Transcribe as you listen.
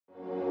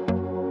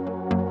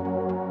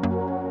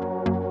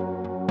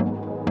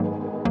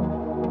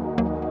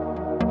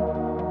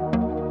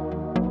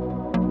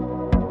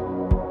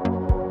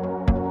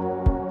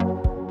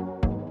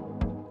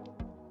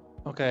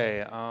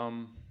Okay,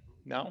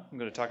 now I'm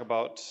going to talk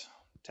about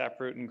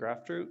Taproot and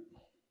Graftroot.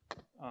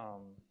 A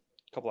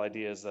couple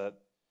ideas that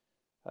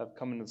have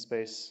come into the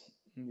space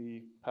in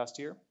the past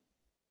year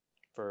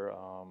for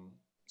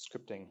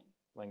scripting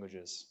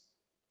languages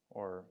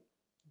or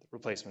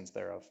replacements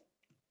thereof.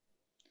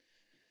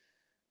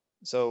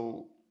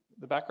 So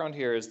the background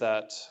here is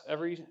that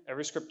every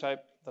script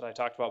type that I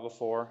talked about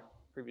before,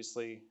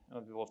 previously,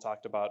 other people have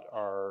talked about,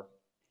 are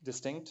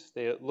distinct.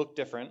 They look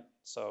different.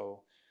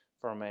 So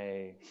from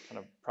a kind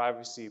of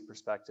privacy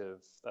perspective,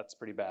 that's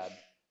pretty bad.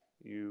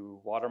 You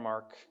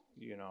watermark,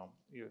 you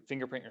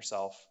fingerprint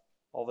yourself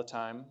all the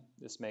time.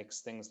 This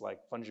makes things like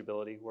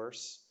fungibility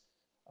worse.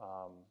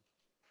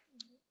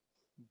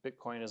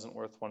 Bitcoin isn't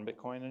worth 1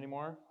 Bitcoin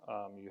anymore.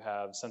 You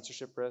have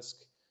censorship risk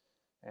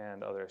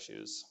and other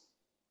issues.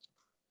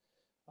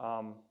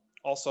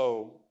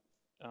 Also,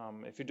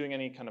 if you're doing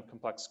any kind of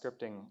complex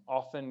scripting,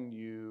 often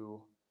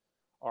you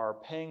are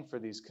paying for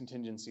these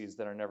contingencies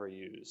that are never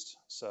used.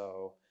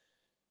 So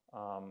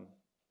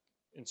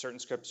in certain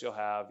scripts, you'll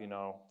have,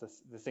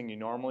 the thing you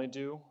normally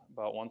do,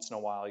 but once in a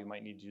while, you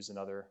might need to use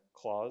another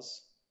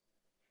clause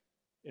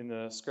in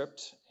the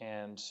script,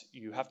 and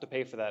you have to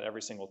pay for that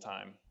every single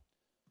time.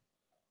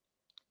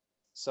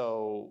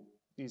 So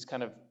these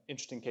kind of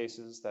interesting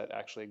cases that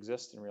actually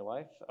exist in real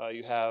life,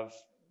 you have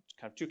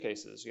kind of two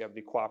cases. You have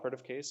the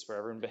cooperative case where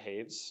everyone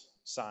behaves,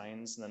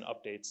 signs, and then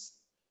updates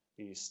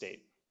the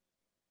state.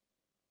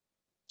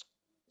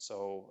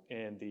 So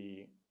in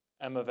the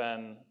M of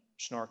n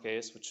schnorr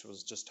case, which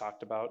was just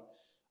talked about,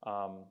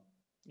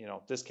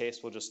 this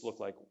case will just look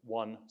like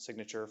one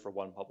signature for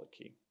one public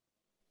key.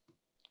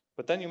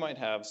 But then you might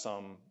have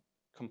some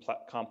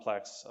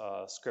complex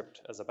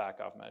script as a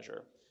backoff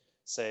measure.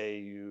 Say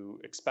you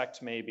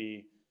expect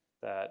maybe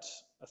that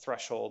a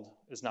threshold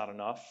is not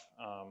enough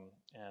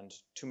and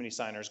too many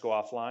signers go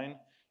offline,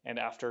 and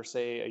after,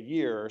 say, a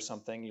year or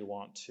something, you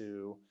want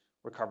to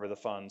recover the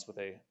funds with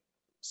a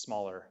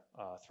smaller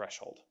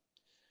threshold.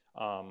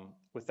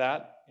 With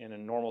that, in a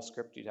normal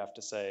script, you'd have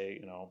to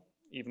say,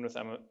 even with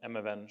M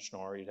of n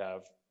schnorr, you'd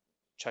have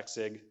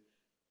checksig,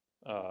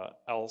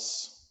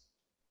 else,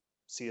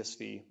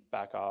 CSV,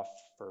 back off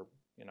for,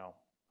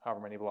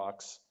 however many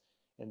blocks,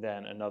 and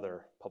then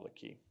another public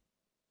key.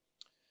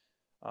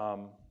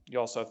 You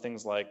also have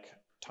things like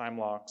time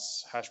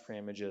locks, hash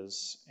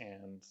preimages,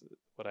 and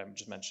what I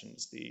just mentioned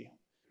is the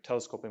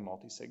telescoping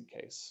multisig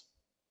case.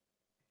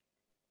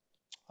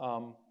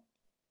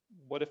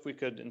 What if we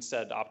could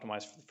instead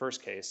optimize for the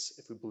first case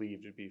if we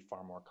believed it'd be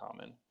far more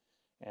common?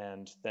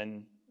 And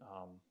then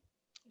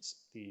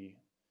the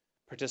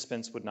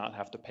participants would not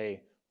have to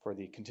pay for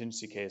the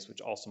contingency case,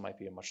 which also might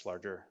be a much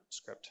larger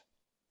script.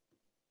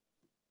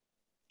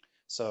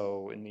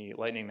 So in the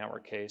Lightning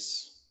Network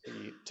case,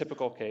 the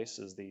typical case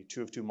is the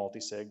 2 of 2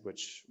 multisig,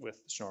 which with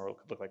schnorr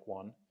could look like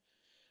 1.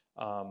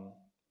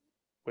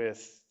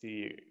 With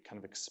the kind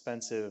of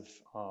expensive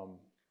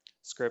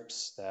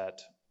scripts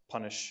that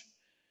punish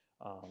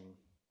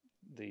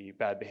the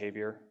bad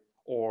behavior,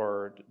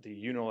 or the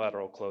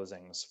unilateral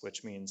closings,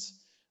 which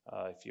means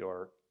if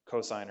your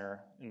cosigner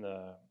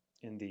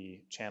in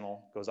the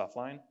channel goes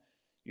offline,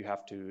 you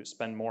have to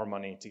spend more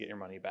money to get your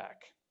money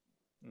back,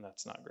 and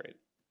that's not great.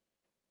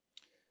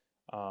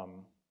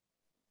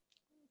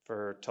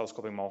 For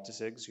telescoping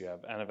multisigs, you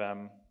have N of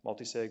M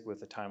multisig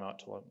with a timeout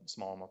to a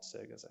small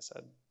multisig, as I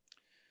said.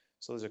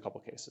 So there's a couple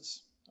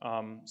cases.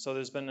 So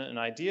there's been an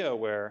idea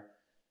where,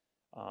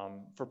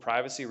 for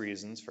privacy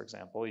reasons, for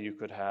example, you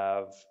could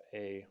have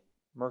a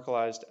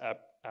Merkleized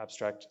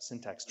abstract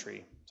syntax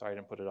tree. Sorry, I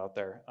didn't put it out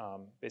there.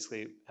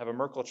 Basically, have a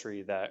Merkle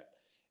tree that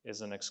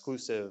is an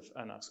exclusive,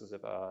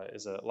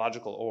 is a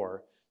logical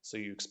OR. So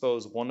you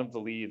expose one of the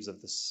leaves of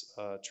this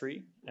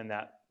tree, and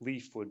that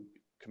leaf would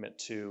commit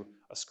to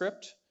a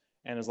script.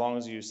 And as long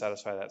as you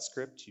satisfy that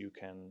script, you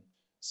can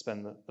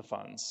spend the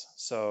funds.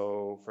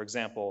 So, for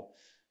example,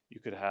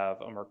 you could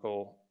have a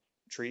Merkle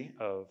tree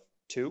of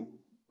 2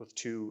 with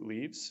 2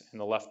 leaves, and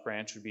the left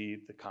branch would be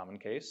the common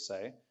case,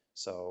 say.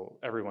 So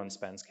everyone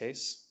spends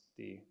case,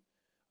 the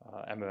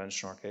M of n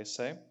schnorr case,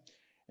 say.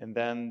 And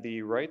then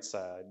the right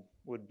side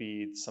would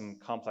be some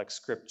complex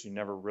script you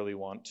never really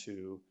want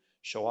to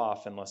show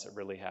off unless it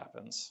really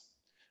happens.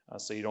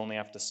 So you'd only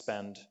have to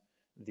spend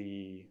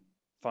the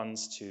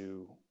funds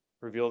to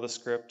reveal the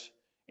script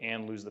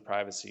and lose the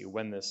privacy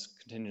when this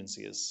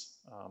contingency is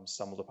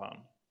stumbled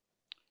upon.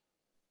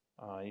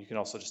 You can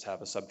also just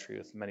have a subtree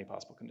with many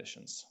possible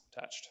conditions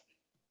attached.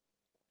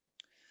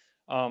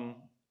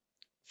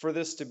 For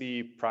this to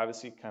be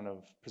privacy kind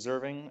of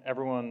preserving,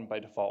 everyone by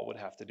default would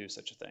have to do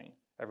such a thing.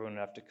 Everyone would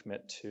have to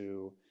commit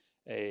to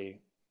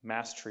a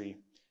mass tree,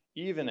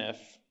 even if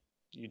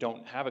you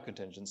don't have a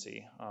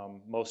contingency.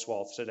 Most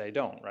wallets today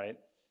don't, right?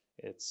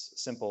 It's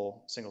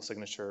simple single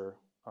signature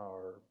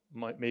or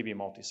maybe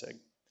multisig.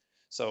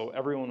 So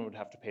everyone would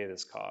have to pay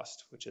this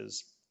cost, which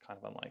is kind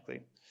of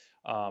unlikely.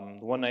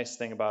 The one nice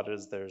thing about it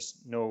is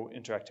there's no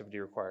interactivity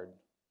required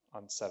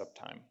on setup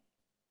time.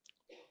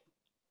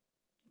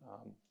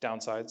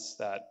 Downsides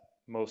that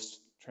most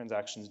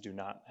transactions do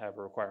not have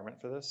a requirement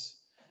for this.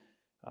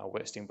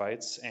 wasting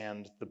bytes,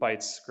 and the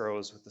bytes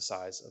grows with the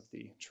size of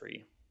the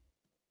tree.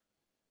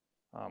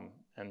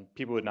 And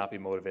people would not be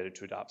motivated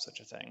to adopt such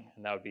a thing,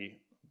 and that would be,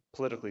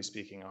 politically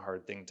speaking, a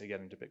hard thing to get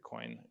into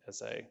Bitcoin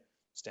as a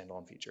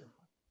standalone feature.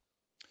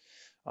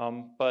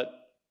 But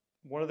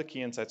one of the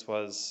key insights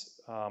was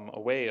a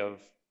way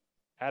of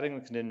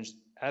adding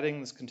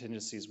these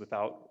contingencies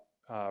without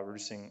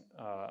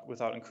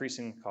without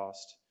increasing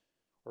cost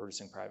or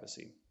reducing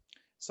privacy.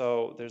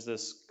 So there's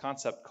this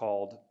concept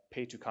called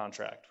pay to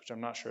contract, which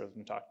I'm not sure has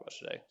been talked about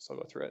today, so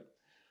I'll go through it.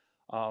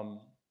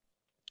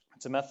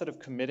 It's a method of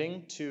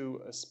committing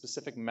to a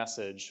specific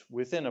message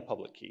within a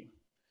public key.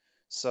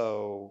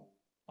 So,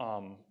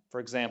 for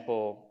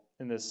example,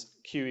 in this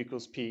Q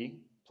equals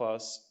P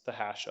plus the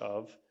hash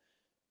of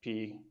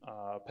P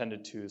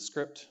appended to the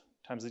script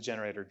times the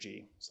generator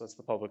G. So that's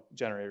the public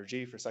generator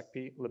G for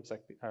SecP,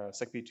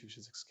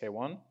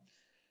 libsecp256k1.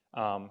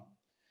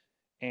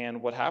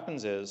 And what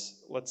happens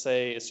is, let's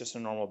say it's just a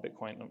normal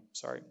Bitcoin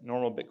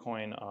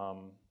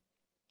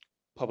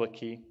public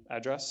key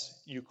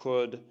address. You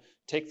could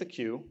take the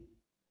Q,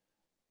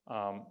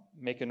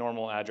 make a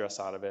normal address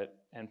out of it,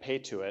 and pay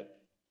to it,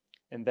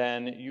 and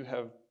then you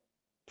have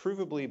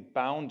provably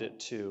bound it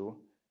to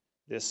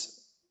this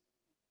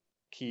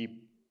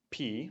key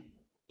P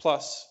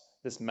plus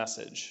this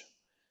message.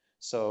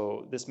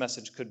 So this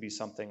message could be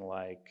something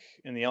like,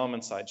 in the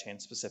element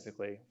sidechain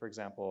specifically, for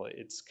example,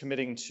 it's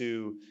committing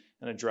to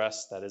an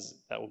address that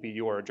will be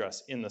your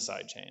address in the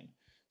sidechain.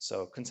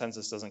 So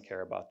consensus doesn't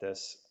care about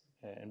this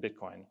in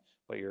Bitcoin,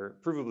 but you're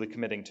provably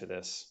committing to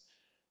this,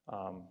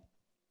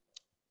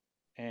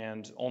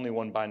 and only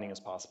one binding is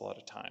possible at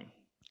a time.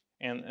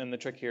 And the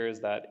trick here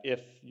is that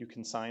if you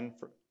can sign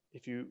for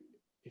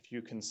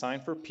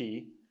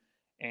P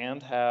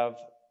and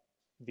have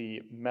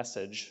the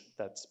message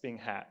that's being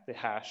the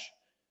hash,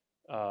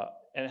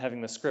 and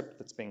having the script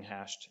that's being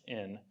hashed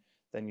in,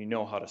 then you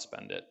know how to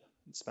spend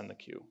the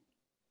Q,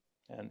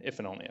 and if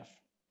and only if.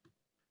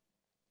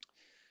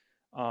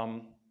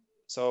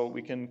 So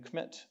we can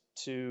commit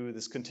to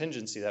this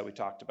contingency that we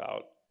talked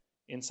about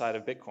inside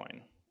of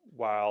Bitcoin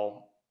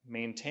while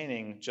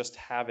maintaining just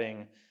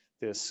having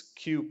this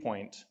Q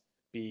point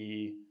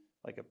be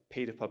like a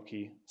pay to pub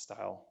key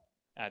style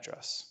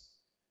address.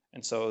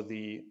 And so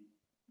the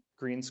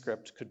green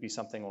script could be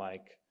something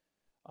like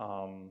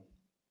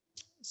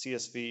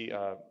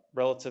CSV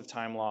relative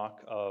time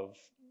lock of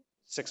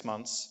 6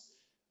 months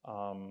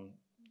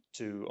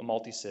to a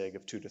multi-sig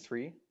of 2 to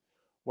 3,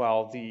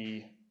 while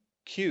the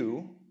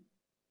Q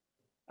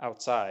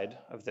outside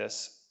of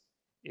this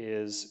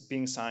is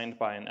being signed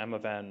by an M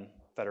of N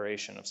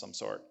federation of some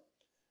sort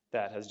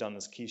that has done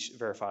this key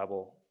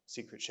verifiable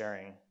secret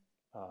sharing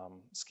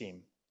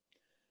scheme.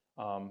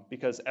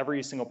 Because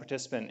every single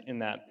participant in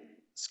that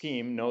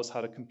scheme knows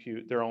how to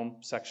compute their own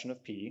section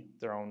of P,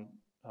 their own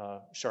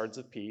shards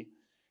of P,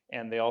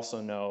 and they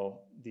also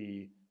know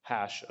the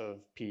hash of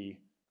P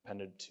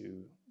appended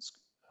to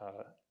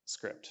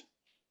script.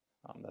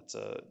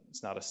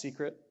 It's not a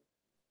secret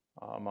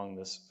among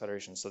this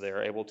federation, so they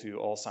are able to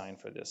all sign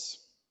for this.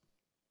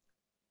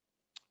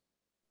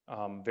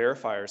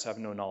 Verifiers have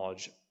no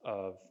knowledge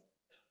of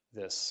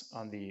this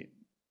on the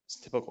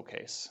typical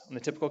case. In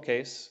the typical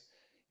case,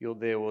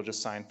 they will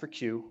just sign for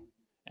Q,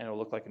 and it will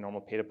look like a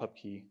normal pay to pub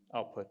key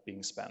output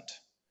being spent.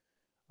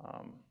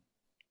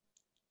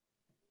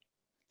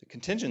 The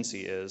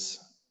contingency is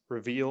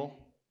reveal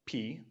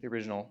P, the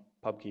original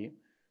pub key,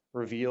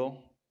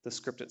 reveal the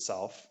script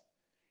itself,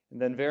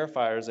 and then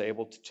verifiers are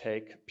able to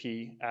take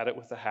P, add it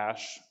with the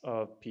hash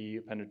of P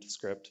appended to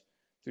script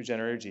through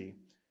generator G,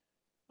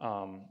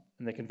 and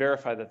they can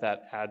verify that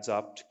that adds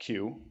up to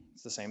Q.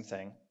 It's the same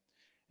thing.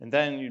 And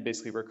then you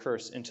basically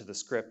recurse into the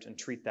script and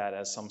treat that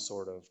as some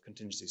sort of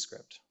contingency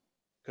script.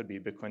 Could be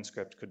Bitcoin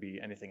script, could be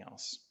anything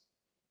else.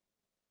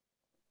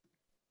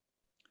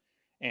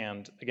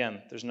 And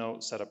again, there's no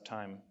setup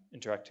time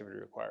interactivity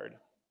required.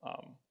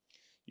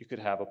 You could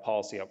have a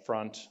policy up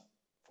front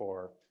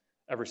for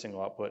every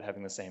single output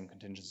having the same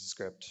contingency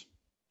script,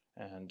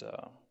 and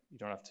you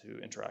don't have to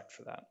interact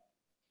for that.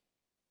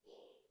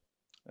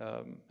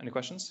 Any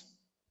questions?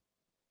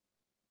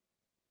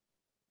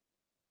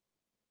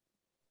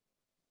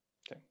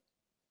 Okay.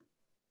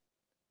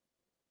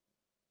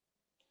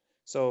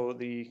 So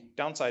the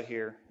downside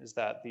here is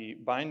that the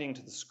binding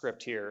to the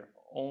script here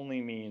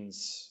only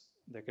means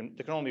there can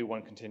only be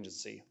one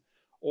contingency.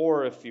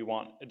 Or if you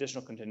want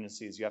additional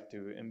contingencies, you have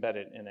to embed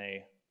it in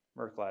a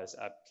Merkle's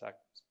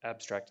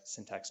abstract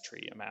syntax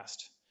tree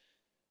amassed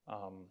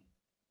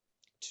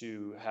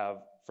to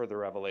have further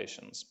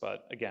revelations.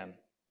 But again,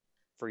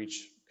 for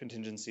each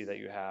contingency that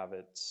you have,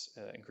 it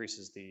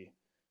increases the,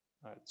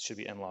 it should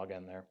be n log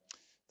n there,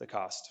 the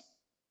cost.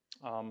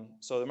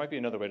 So there might be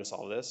another way to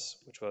solve this,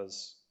 which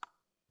was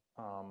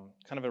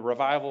kind of a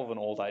revival of an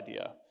old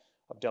idea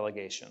of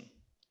delegation.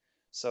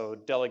 So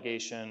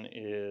delegation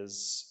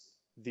is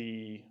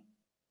the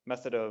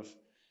method of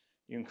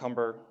you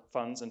encumber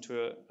funds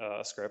into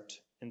a script,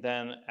 and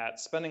then at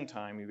spending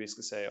time, you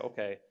basically say,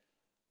 okay,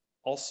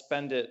 I'll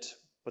spend it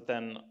but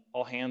then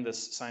I'll hand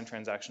this signed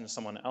transaction to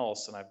someone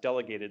else, and I've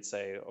delegated,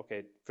 say,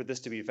 okay, for this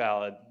to be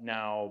valid,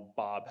 now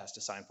Bob has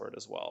to sign for it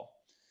as well.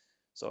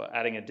 So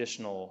adding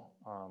additional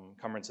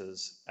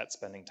encumbrances at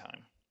spending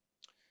time.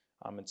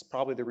 It's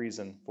probably the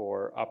reason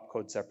for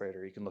opcode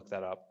separator. You can look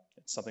that up.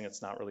 It's something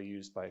that's not really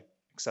used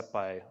except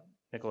by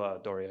Nicolas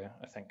Dorier,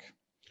 I think.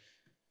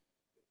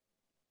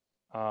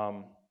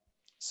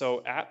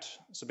 So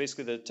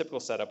basically the typical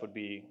setup would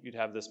be you'd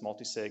have this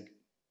multi-sig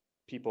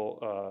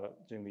people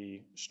doing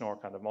the Schnorr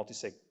kind of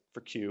multi-sig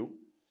for Q.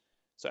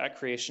 So at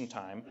creation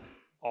time,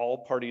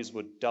 all parties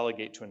would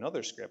delegate to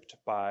another script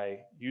by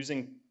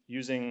using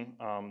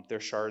their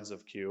shards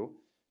of Q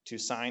to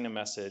sign a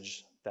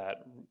message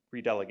that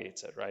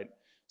redelegates it, right?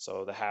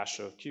 So the hash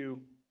of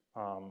Q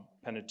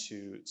appended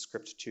to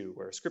script 2,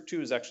 where script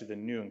 2 is actually the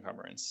new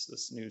encumbrance,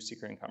 this new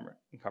secret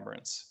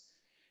encumbrance.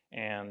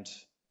 And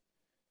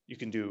you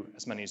can do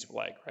as many as you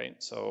like,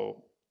 right?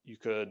 So you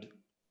could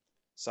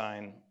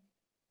sign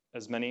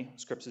as many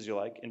scripts as you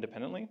like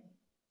independently.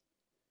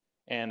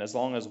 And as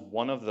long as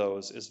one of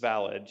those is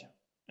valid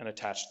and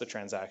attached to the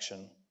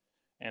transaction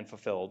and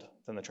fulfilled,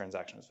 then the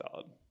transaction is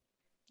valid.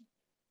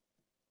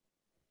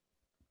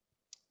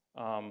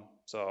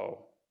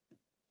 So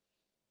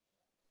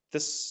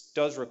this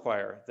does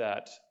require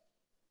that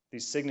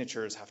these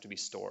signatures have to be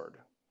stored,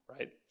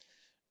 right?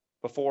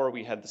 Before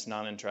we had this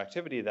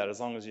non-interactivity that as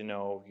long as you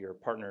know your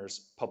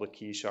partner's public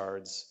key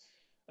shards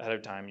ahead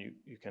of time,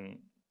 you can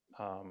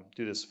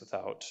do this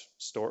without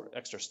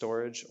extra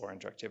storage or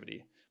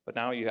interactivity. But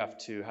now you have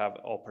to have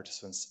all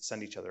participants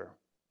send each other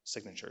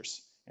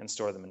signatures and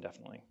store them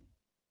indefinitely.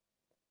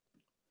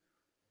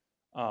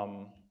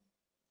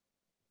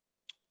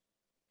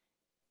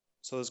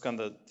 So those kind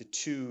of the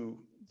two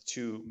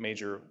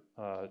major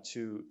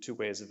two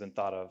ways have been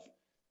thought of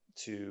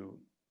to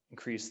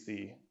increase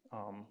the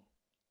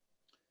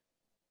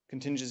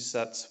contingency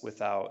sets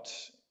without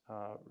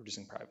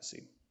reducing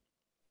privacy.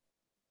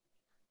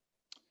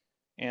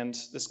 And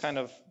this kind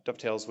of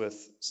dovetails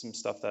with some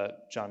stuff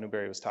that John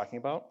Newberry was talking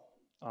about.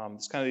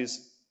 It's kind of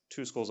these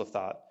two schools of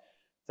thought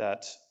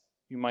that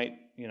you might,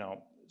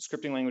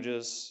 scripting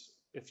languages,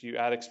 if you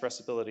add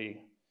expressibility,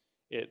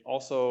 it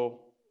also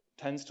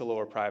tends to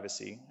lower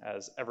privacy,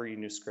 as every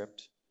new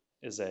script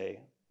is a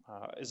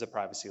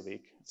privacy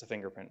leak. It's a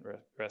fingerprint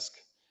risk.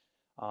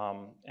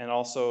 And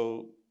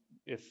also,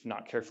 if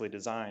not carefully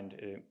designed,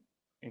 it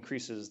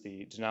increases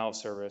the denial of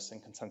service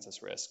and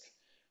consensus risk,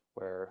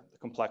 where the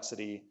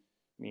complexity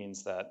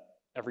means that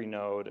every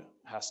node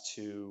has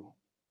to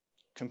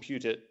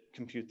compute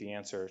the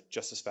answer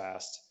just as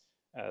fast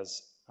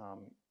as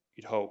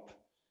you'd hope,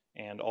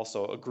 and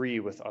also agree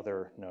with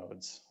other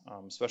nodes,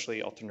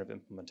 especially alternative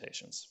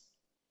implementations.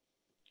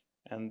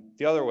 And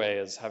the other way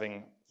is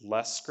having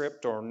less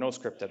script or no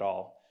script at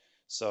all.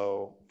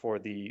 So for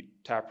the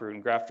Taproot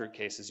and Graftroot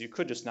cases, you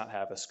could just not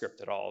have a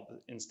script at all,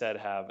 but instead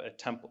have an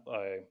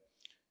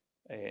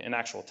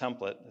actual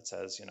template that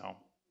says,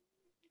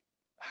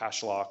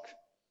 hash lock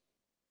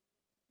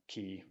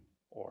key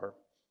or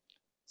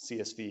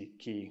CSV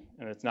key,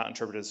 and it's not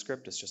interpreted as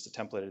script, it's just a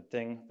templated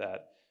thing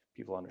that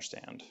people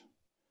understand.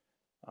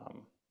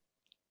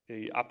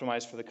 You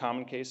optimize for the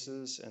common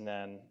cases, and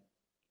then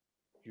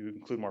you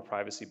include more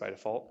privacy by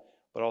default,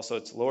 but also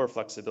it's lower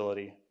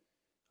flexibility,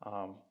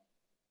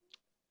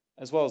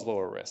 as well as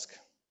lower risk.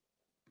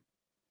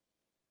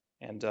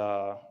 And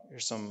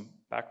here's some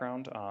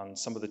background on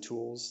some of the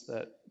tools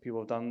that people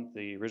have done.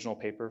 The original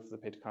paper for the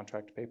pay to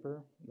contract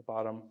paper, at the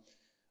bottom,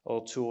 a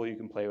little tool you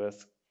can play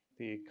with,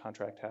 the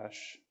contract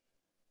hash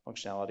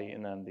functionality,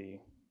 and then the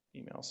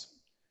emails.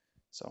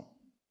 So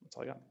that's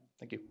all I got.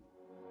 Thank you.